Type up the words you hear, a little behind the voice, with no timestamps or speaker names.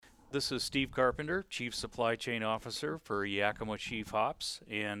This is Steve Carpenter, Chief Supply Chain Officer for Yakima Chief Hops,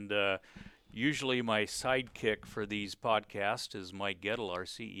 and usually my sidekick for these podcasts is Mike Gettle, our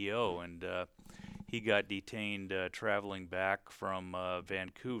CEO, and he got detained traveling back from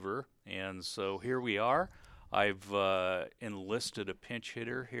Vancouver, and so here we are. I've enlisted a pinch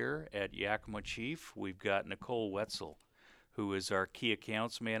hitter here at Yakima Chief. We've got Nicole Wetzel, who is our Key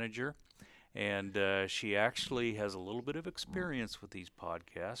Accounts Manager. And she actually has a little bit of experience with these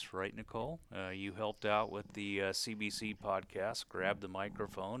podcasts, right, Nicole? You helped out with the CBC podcast, grabbed the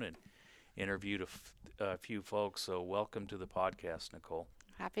microphone, and interviewed a few folks. So, welcome to the podcast, Nicole.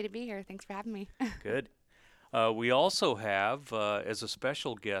 Happy to be here. Thanks for having me. Good. We also have, as a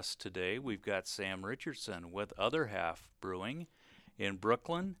special guest today, we've got Sam Richardson with Other Half Brewing in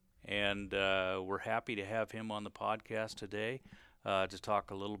Brooklyn, and we're happy to have him on the podcast today. To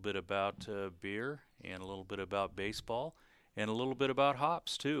talk a little bit about beer and a little bit about baseball and a little bit about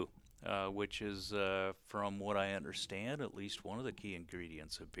hops too, which is, from what I understand, at least one of the key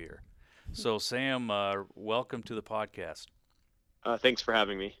ingredients of beer. So, Sam, welcome to the podcast. Thanks for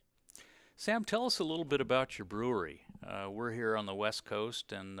having me. Sam, tell us a little bit about your brewery. We're here on the West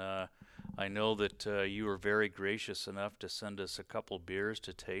Coast, and I know that you were very gracious enough to send us a couple beers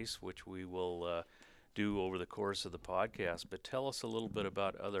to taste, which we will do over the course of the podcast, but tell us a little bit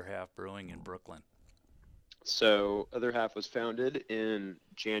about Other Half Brewing in Brooklyn. So Other Half was founded in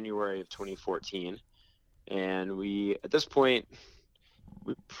January of 2014, and at this point,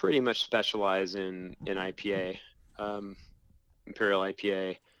 we pretty much specialize in IPA, Imperial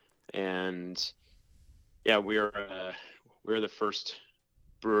IPA, and yeah, we're the first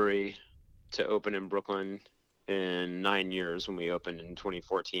brewery to open in Brooklyn in 9 years when we opened in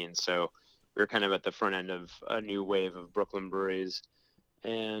 2014. So we're kind of at the front end of a new wave of Brooklyn breweries,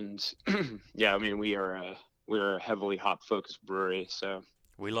 and yeah, I mean we're a heavily hop focused brewery, so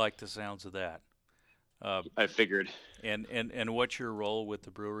we like the sounds of that. I figured. And what's your role with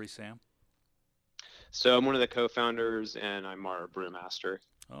the brewery, Sam? So I'm one of the co-founders, and I'm our brewmaster.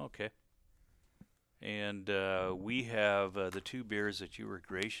 Oh, okay. And we have the two beers that you were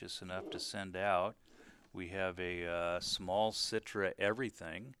gracious enough to send out. We have a small Citra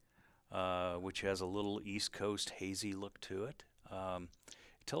Everything, which has a little East Coast hazy look to it.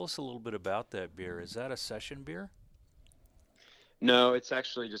 Tell us a little bit about that beer. Is that a session beer? No, it's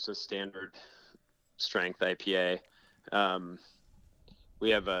actually just a standard strength IPA. We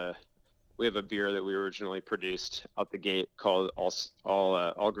have a beer that we originally produced out the gate called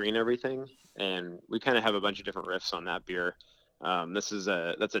All Green Everything, and we kind of have a bunch of different riffs on that beer. That's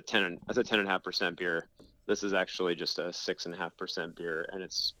a 10.5% beer. This is actually just a 6.5% beer, and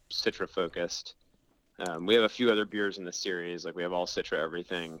it's Citra focused. We have a few other beers in the series, like we have All Citra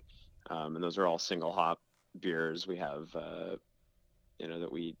Everything, and those are all single hop beers. We have, that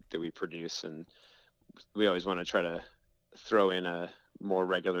we produce, and we always want to try to throw in a more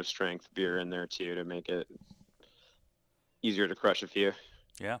regular strength beer in there too to make it easier to crush a few.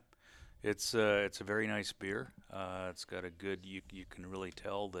 Yeah, it's a very nice beer. It's got a good. You can really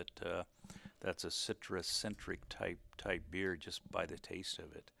tell that. That's a citrus-centric type beer just by the taste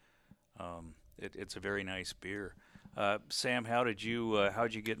of it. It's a very nice beer. Sam, how'd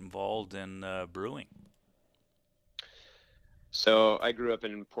you get involved in brewing? So I grew up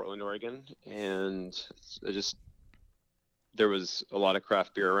in Portland, Oregon, and there was a lot of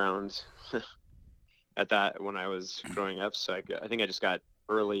craft beer around at that when I was growing up. So I think I just got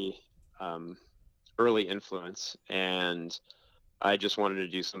early influence, and I just wanted to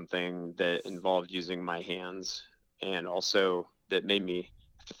do something that involved using my hands and also that made me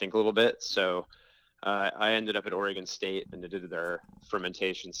have to think a little bit. So I ended up at Oregon State and did their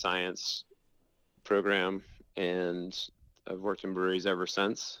fermentation science program, and I've worked in breweries ever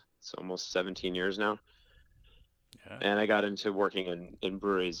since. It's almost 17 years now. Yeah. And I got into working in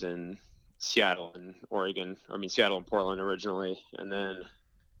breweries in Seattle and Seattle and Portland originally. And then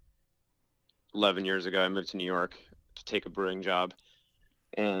 11 years ago, I moved to New York to take a brewing job,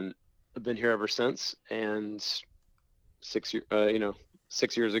 and I've been here ever since. And 6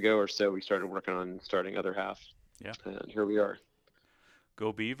 years ago or so, we started working on starting Other Half. Yeah. And here we are.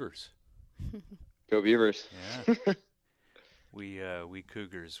 Go Beavers. Go Beavers. Yeah. We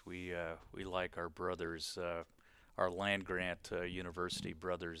Cougars. We like our brothers, our land grant university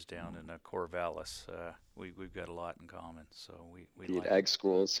brothers down in Corvallis. We've got a lot in common. So we need like ag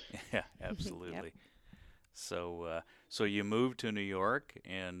schools. Yeah, absolutely. Yep. So you moved to New York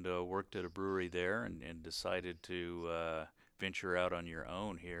and worked at a brewery there, and decided to venture out on your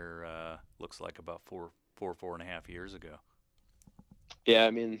own here. Looks like about four and a half years ago. Yeah,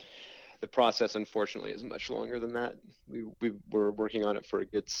 I mean, the process, unfortunately, is much longer than that. We were working on it for a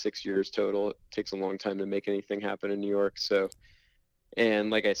good 6 years total. It takes a long time to make anything happen in New York. So,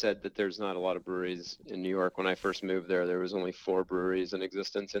 and like I said, that there's not a lot of breweries in New York. When I first moved there was only 4 breweries in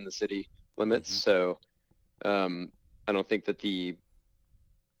existence in the city limits. Mm-hmm. So I don't think that the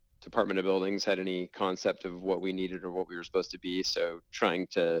Department of Buildings had any concept of what we needed or what we were supposed to be. So trying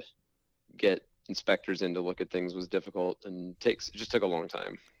to get inspectors in to look at things was difficult and it just took a long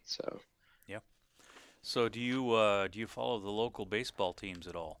time. So. Yeah. So do you follow the local baseball teams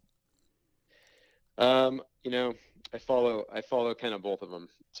at all? I follow kind of both of them,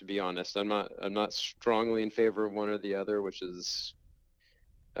 to be honest. I'm not strongly in favor of one or the other, which is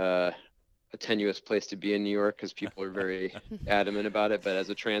a tenuous place to be in New York because people are very adamant about it. But as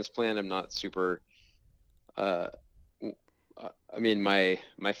a transplant, I'm not super. I mean, my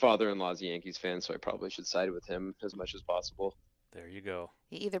father-in-law's a Yankees fan, so I probably should side with him as much as possible. There you go.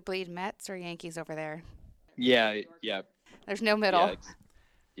 You either bleed Mets or Yankees over there. Yeah. There's no middle.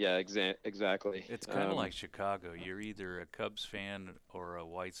 Yeah, exactly. It's kind of like Chicago. You're either a Cubs fan or a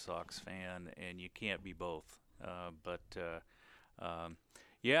White Sox fan, and you can't be both.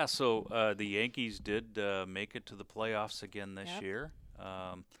 So the Yankees did make it to the playoffs again this year.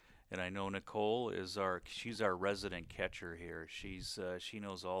 And I know Nicole she's our resident catcher here. She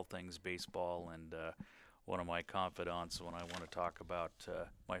knows all things baseball and one of my confidants when I want to talk about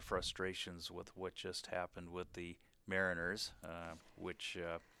my frustrations with what just happened with the Mariners, which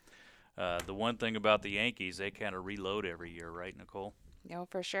the one thing about the Yankees, they kind of reload every year, right, Nicole? No,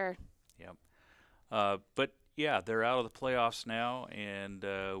 for sure. Yep. But yeah, they're out of the playoffs now, and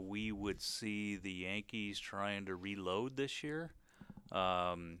we would see the Yankees trying to reload this year.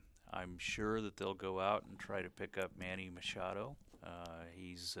 I'm sure that they'll go out and try to pick up Manny Machado.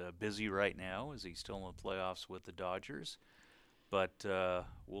 He's busy right now as he's still in the playoffs with the Dodgers, but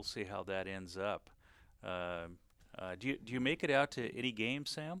we'll see how that ends up. Do you make it out to any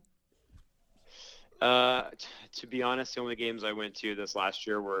games, Sam? To be honest, the only games I went to this last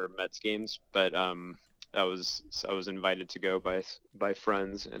year were Mets games, but I was invited to go by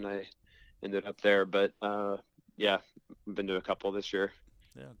friends, and I ended up there. But yeah, I've been to a couple this year.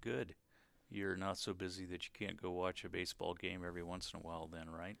 Yeah, good. You're not so busy that you can't go watch a baseball game every once in a while, then,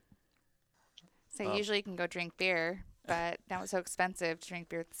 right? So usually you can go drink beer, but now it's so expensive to drink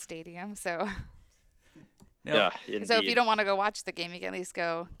beer at the stadium. So. Yeah. So if you don't want to go watch the game, you can at least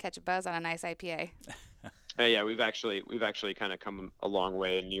go catch a buzz on a nice IPA. Yeah, we've actually kind of come a long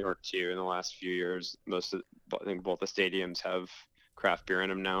way in New York too in the last few years. I think both the stadiums have craft beer in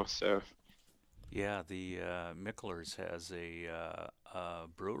them now. So. Yeah, the Micklers has a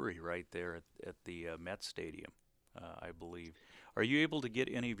brewery right there at the Met Stadium, I believe. Are you able to get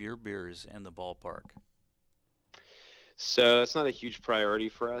any of your beers in the ballpark? So it's not a huge priority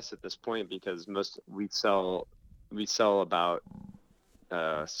for us at this point because we sell about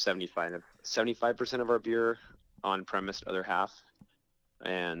 75% of our beer on premise, other half,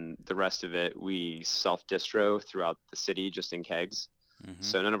 and the rest of it we self-distro throughout the city just in kegs. Mm-hmm.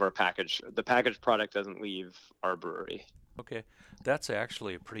 So none of the packaged product doesn't leave our brewery. Okay, that's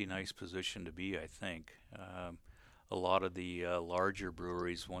actually a pretty nice position to be, I think. A lot of the larger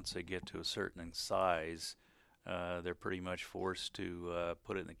breweries, once they get to a certain size, they're pretty much forced to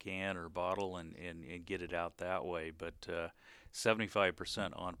put it in the can or bottle and get it out that way. But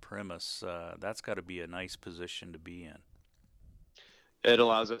 75% on premise, that's got to be a nice position to be in. It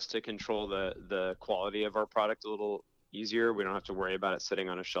allows us to control the quality of our product a little easier. We don't have to worry about it sitting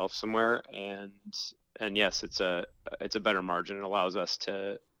on a shelf somewhere, and yes, it's a better margin. It allows us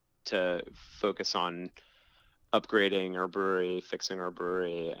to focus on upgrading our brewery, fixing our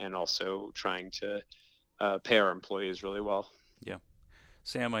brewery, and also trying to pay our employees really well. Yeah.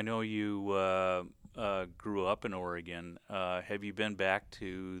 Sam, I know you grew up in Oregon. Have you been back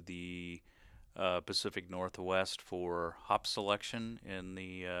to the Pacific Northwest for hop selection in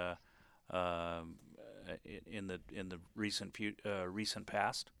the recent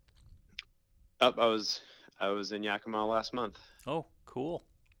past? I was in Yakima last month. Oh, cool.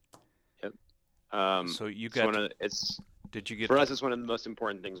 Yep. So you got for us, it's one of the most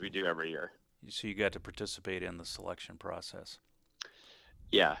important things we do every year. So you got to participate in the selection process.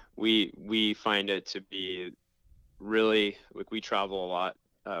 Yeah, we find it to be really, like, we travel a lot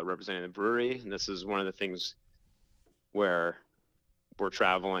representing the brewery, and this is one of the things where we're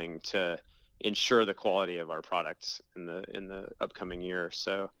traveling to ensure the quality of our products in the upcoming year.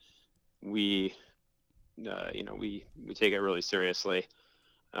 So we take it really seriously.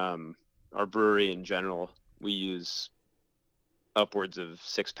 Our brewery in general, we use upwards of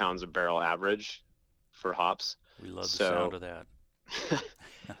 6 pounds a barrel average for hops. We love the sound of that.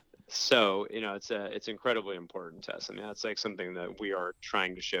 So, it's incredibly important to us. I mean, that's like something that we are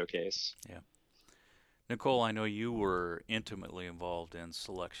trying to showcase. Yeah. Nicole, I know you were intimately involved in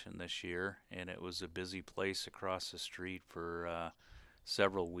selection this year, and it was a busy place across the street for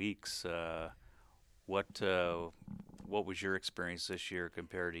several weeks. What what was your experience this year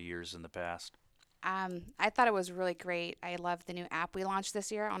compared to years in the past? I thought it was really great. I love the new app we launched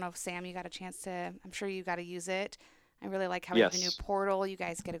this year. I don't know if Sam, you got a chance to, I'm sure you got to use it. I really like how we have the new Yes. portal. You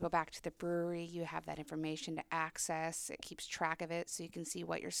guys get to go back to the brewery. You have that information to access. It keeps track of it so you can see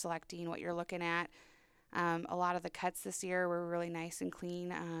what you're selecting, what you're looking at. A lot of the cuts this year were really nice and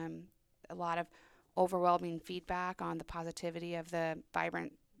clean. A lot of overwhelming feedback on the positivity of the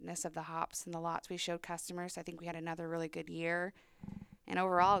vibrantness of the hops and the lots we showed customers. I think we had another really good year. And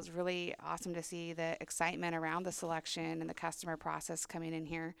overall, it's really awesome to see the excitement around the selection and the customer process coming in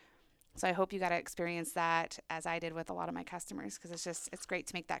here. So I hope you got to experience that as I did with a lot of my customers, because it's great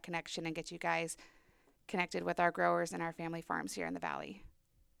to make that connection and get you guys connected with our growers and our family farms here in the valley.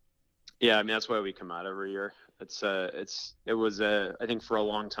 Yeah, I mean that's why we come out every year. It was I think for a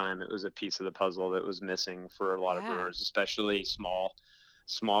long time it was a piece of the puzzle that was missing for a lot of Yeah. brewers, especially small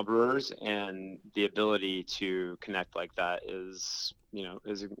brewers, and the ability to connect like that is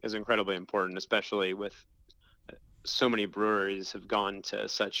incredibly important, especially with so many breweries have gone to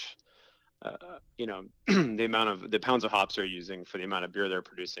such the pounds of hops they're using for the amount of beer they're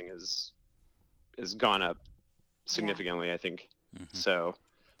producing is gone up significantly, I think. Hmm. So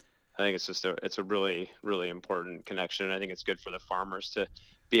I think it's a really, really important connection. I think it's good for the farmers to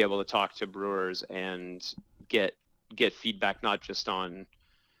be able to talk to brewers and get feedback, not just on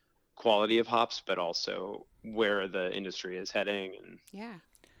quality of hops, but also where the industry is heading. And Yeah.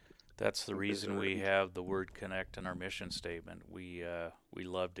 That's the I think those reason are we have the word connect in our mission statement. We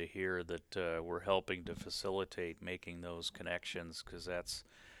love to hear that we're helping to facilitate making those connections, because that's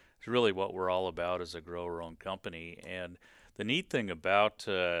really what we're all about as a grower-owned company. And the neat thing about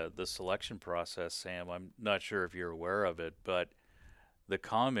the selection process, Sam, I'm not sure if you're aware of it, but the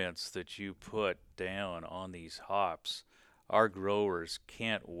comments that you put down on these hops, our growers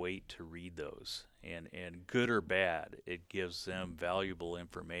can't wait to read those. And good or bad, it gives them valuable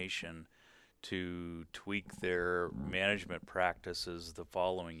information to tweak their management practices the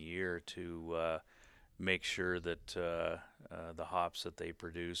following year to make sure that the hops that they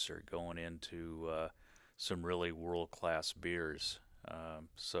produce are going into some really world-class beers.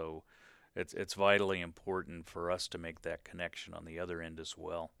 So it's vitally important for us to make that connection on the other end as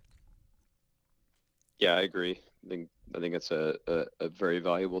well. yeah, I agree. I think it's a very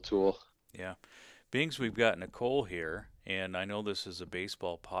valuable tool. Yeah. Being we've got Nicole here, and I know this is a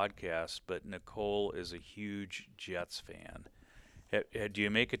baseball podcast, but Nicole is a huge Jets fan. Do you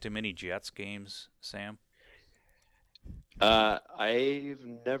make it to many Jets games, Sam? I've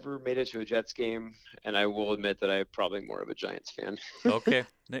never made it to a Jets game, and I will admit that I'm probably more of a Giants fan. Okay.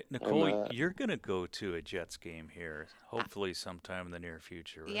 I'm Nicole, you're going to go to a Jets game here, hopefully sometime in the near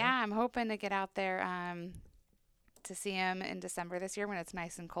future, right? Yeah, I'm hoping to get out there to see him in December this year when it's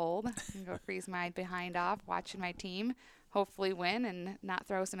nice and cold and go freeze my behind off watching my team hopefully win and not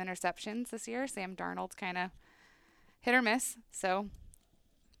throw some interceptions this year. Sam Darnold's kind of hit or miss, so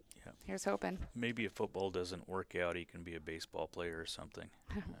Yeah. here's hoping. Maybe if football doesn't work out, he can be a baseball player or something.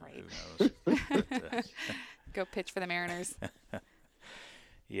 Right. Who knows? But, Go pitch for the Mariners.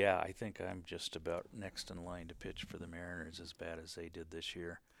 yeah, I think I'm just about next in line to pitch for the Mariners, as bad as they did this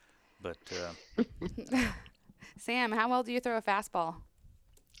year. But Sam, how well do you throw a fastball?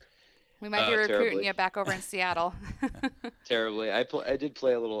 We might be recruiting Terribly. you back over in Seattle. Terribly. I played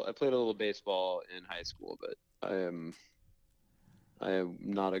a little baseball in high school, but I am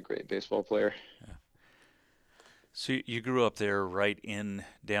not a great baseball player. so you grew up there right in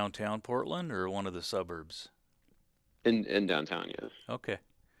downtown Portland, or one of the suburbs? In downtown, yeah. Okay.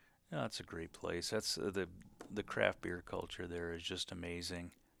 No, that's a great place. That's the craft beer culture there is just amazing.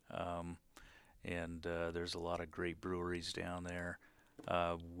 And there's a lot of great breweries down there.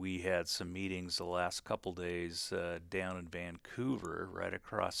 We had some meetings the last couple days down in Vancouver, right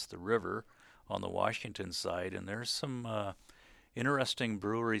across the river on the Washington side, and there's some interesting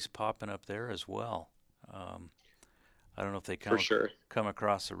breweries popping up there as well. I don't know if they For sure. come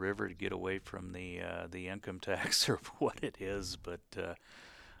across the river to get away from the income tax or what it is, but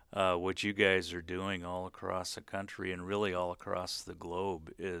what you guys are doing all across the country and really all across the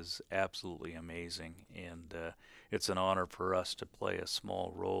globe is absolutely amazing, and it's an honor for us to play a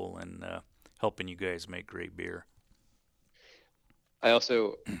small role in helping you guys make great beer. I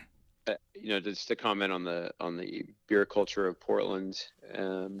also, just to comment on the beer culture of Portland.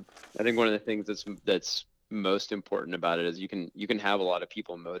 I think one of the things that's most important about it is you can have a lot of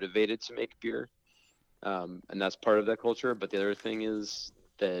people motivated to make beer, and that's part of that culture. But the other thing is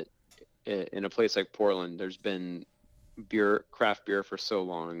that in a place like Portland, there's been craft beer for so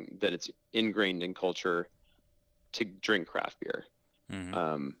long that it's ingrained in culture to drink craft beer,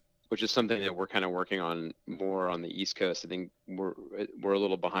 which is something that we're kind of working on more on the East Coast. I think we're a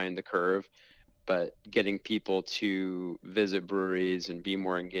little behind the curve, but getting people to visit breweries and be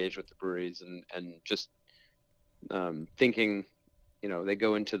more engaged with the breweries and just thinking, they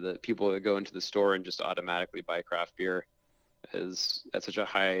go into the people that go into the store and just automatically buy craft beer is at such a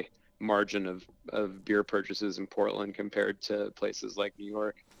high margin of beer purchases in Portland compared to places like New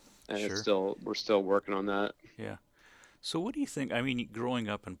York. And Sure. we're still working on that. Yeah. So what do you think? I mean, growing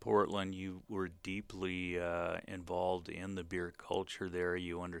up in Portland, you were deeply involved in the beer culture there.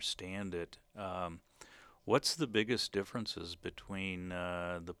 You understand it. What's the biggest differences between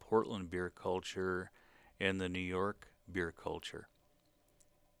the Portland beer culture and the New York beer culture?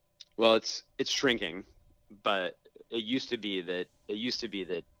 Well, it's shrinking, but it used to be that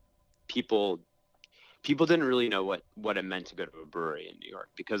people didn't really know what it meant to go to a brewery in New York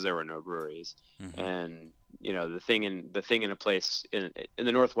because there were no breweries. Mm-hmm. And the thing in a place in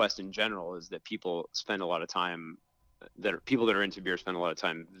the Northwest in general is that people spend a lot of time people that are into beer spend a lot of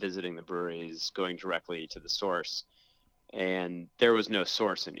time visiting the breweries, going directly to the source. And there was no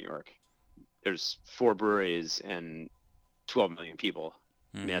source in New York. There's 4 breweries and 12 million people.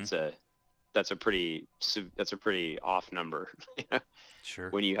 I mean, Mm-hmm. that's a pretty off number. Sure.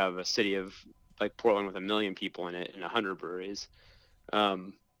 When you have a city of like Portland with 1 million people in it and 100 breweries.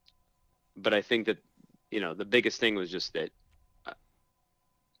 Um, but I think that the biggest thing was just that uh,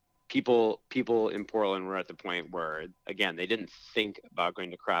 people in Portland were at the point where, again, they didn't think about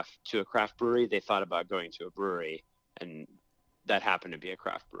going to a craft brewery. They thought about going to a brewery, and that happened to be a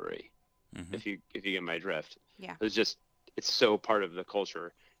craft brewery. Mm-hmm. If you get my drift, Yeah. It's so part of the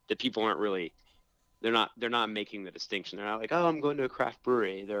culture that people aren't really they're not making the distinction. They're not like, oh, I'm going to a craft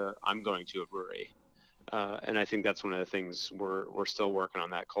brewery. I'm going to a brewery. And I think that's one of the things we're still working on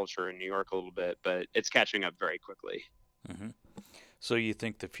that culture in New York a little bit, but it's catching up very quickly. Mm-hmm. So you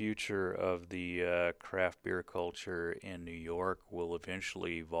think the future of the craft beer culture in New York will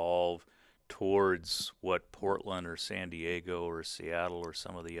eventually evolve towards what Portland or San Diego or Seattle or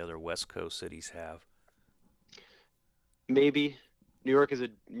some of the other West Coast cities have? Maybe New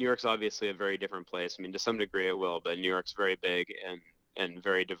York's obviously a very different place. I mean, to some degree it will, but New York's very big and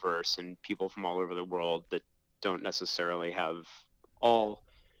very diverse, and people from all over the world that don't necessarily have all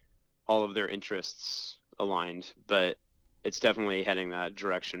all of their interests aligned, but it's definitely heading that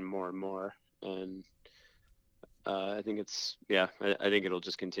direction more and more. And I think I think it'll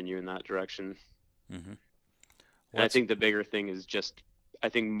just continue in that direction. Mm-hmm. And I What's think the bigger thing is just I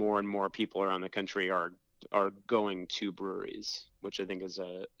think more and more people around the country are going to breweries, which I think is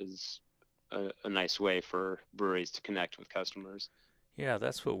a nice way for breweries to connect with customers. Yeah,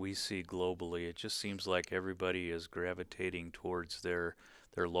 that's what we see globally. It just seems like everybody is gravitating towards their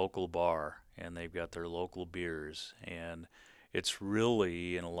local bar and they've got their local beers and it's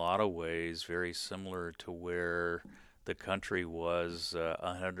really in a lot of ways very similar to where the country was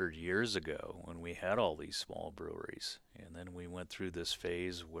 100 years ago when we had all these small breweries. And then we went through this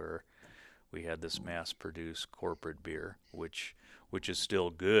phase where we had this mass-produced corporate beer, which is still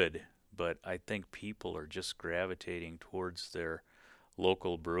good, but I think people are just gravitating towards their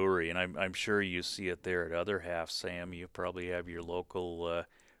local brewery, and I'm sure you see it there at other half, Sam. You probably have your local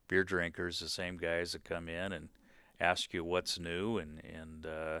beer drinkers, the same guys that come in and ask you what's new, and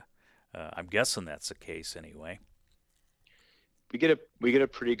I'm guessing that's the case anyway. We get a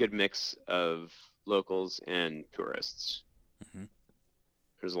pretty good mix of locals and tourists. Hmm.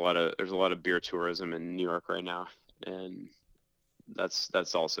 There's a lot of beer tourism in New York right now, and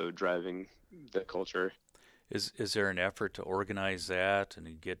that's also driving the culture. Is there an effort to organize that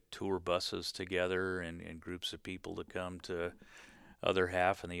and get tour buses together and groups of people to come to other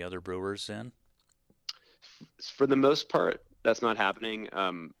half and the other brewers then? For the most part, that's not happening.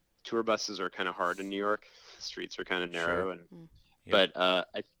 Tour buses are kind of hard in New York. The streets are kind of Sure. narrow, and Mm. Yep.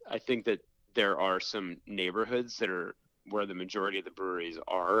 but I think that there are some neighborhoods that are where the majority of the breweries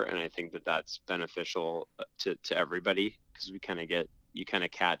are, and I think that that's beneficial to everybody because we kind of get you kind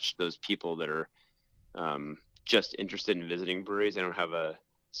of catch those people that are just interested in visiting breweries. They don't have a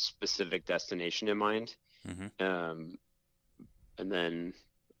specific destination in mind. Hmm. Um, and then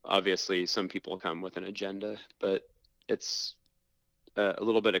obviously some people come with an agenda, but it's a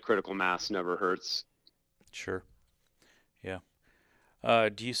little bit of critical mass never hurts. Sure. Yeah.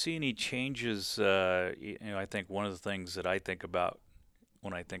 Do you see any changes? I think one of the things that I think about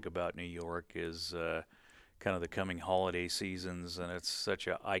when I think about New York is kind of the coming holiday seasons, and it's such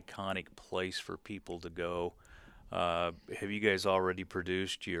an iconic place for people to go. Have you guys already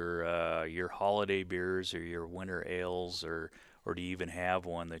produced your holiday beers or your winter ales, or do you even have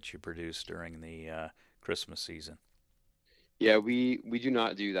one that you produce during the Christmas season? Yeah, we do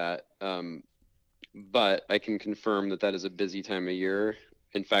not do that. But I can confirm that that is a busy time of year.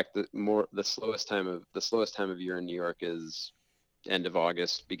 In fact, the slowest time of year in New York is end of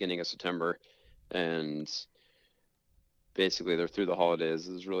August, beginning of September, and basically they're through the holidays.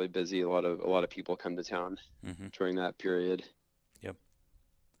 It's really busy. A lot of people come to town during that period. Yep.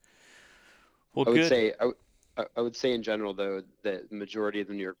 Well, I would good. say I would say in general though that the majority of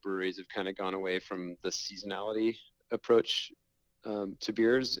the New York breweries have kind of gone away from the seasonality approach to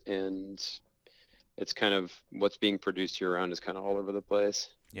beers, and it's kind of what's being produced year round is kind of all over the place.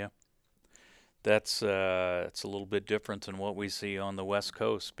 Yeah. That's it's a little bit different than what we see on the West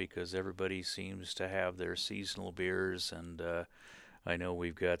Coast, because everybody seems to have their seasonal beers, and I know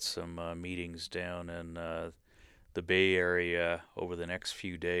we've got some meetings down in the Bay Area over the next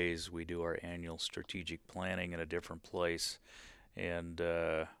few days. We do our annual strategic planning in a different place, and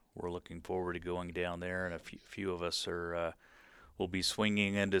we're looking forward to going down there. And a few of us are will be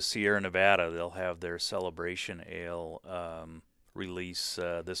swinging into Sierra Nevada. They'll have their Celebration Ale release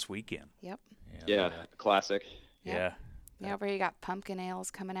this weekend. Yep. And, Yeah, classic. Yeah. Yeah, where you got pumpkin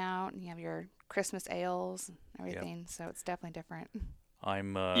ales coming out, and you have your Christmas ales and everything. So it's definitely different.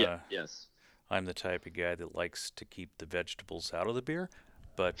 I'm Yes. I'm the type of guy that likes to keep the vegetables out of the beer,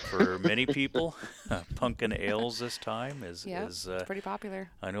 but for many people, pumpkin ales this time is It's pretty popular.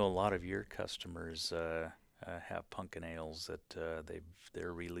 I know a lot of your customers have pumpkin ales that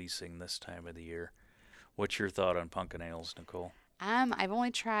they're releasing this time of the year. What's your thought on pumpkin ales, Nicole? I've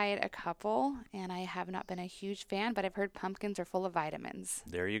only tried a couple, and I have not been a huge fan, but I've heard pumpkins are full of vitamins.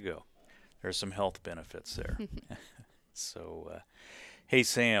 There you go. There's some health benefits there. So, hey,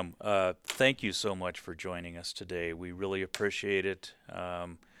 Sam, thank you so much for joining us today. We really appreciate it.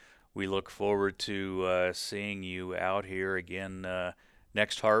 We look forward to seeing you out here again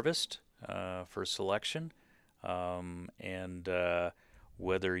next harvest for selection. And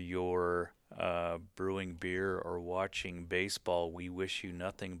whether you're brewing beer or watching baseball, we wish you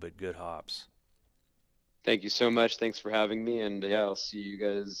nothing but good hops. Thank you so much. Thanks for having me. And yeah, I'll see you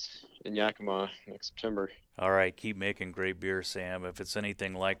guys in Yakima next September. All right. Keep making great beer, Sam. If it's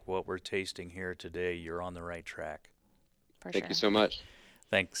anything like what we're tasting here today, you're on the right track. Thank you so much.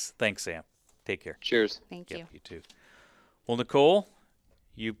 Thanks, Sam. Take care. Cheers. Thank you. Yep, you too. Well, Nicole,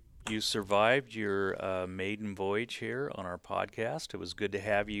 you survived your maiden voyage here on our podcast. It was good to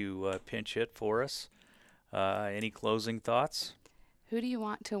have you pinch hit for us. Any closing thoughts? Who do you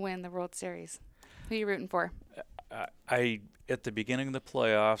want to win the World Series? Who are you rooting for? At the beginning of the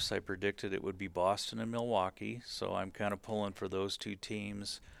playoffs, I predicted it would be Boston and Milwaukee, so I'm kind of pulling for those two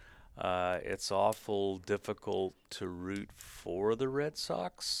teams. It's awful difficult to root for the Red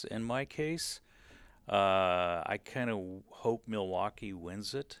Sox in my case. I kind of hope Milwaukee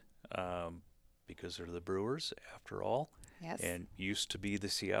wins it because they're the Brewers, after all. Yes. And used to be the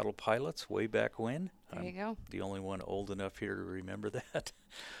Seattle Pilots way back when. There you go. The only one old enough here to remember that.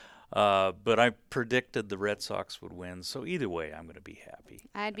 But I predicted the Red Sox would win, so either way, I'm going to be happy.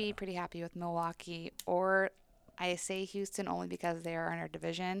 I'd be pretty happy with Milwaukee, or I say Houston only because they are in our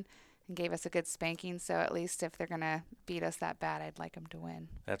division and gave us a good spanking. So at least if they're going to beat us that bad, I'd like them to win.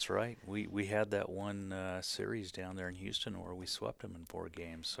 That's right. We had that one series down there in Houston where we swept them in 4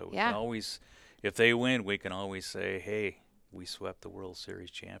 games. So we can always, if they win, we can always say, hey, we swept the World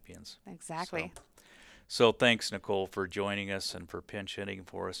Series champions. Exactly. So thanks, Nicole, for joining us and for pinch hitting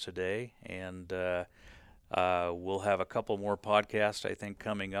for us today. And we'll have a couple more podcasts, I think,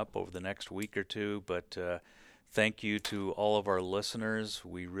 coming up over the next week or two. But thank you to all of our listeners.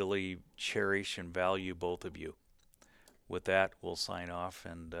 We really cherish and value both of you. With that, we'll sign off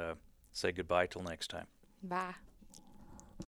and say goodbye till next time. Bye.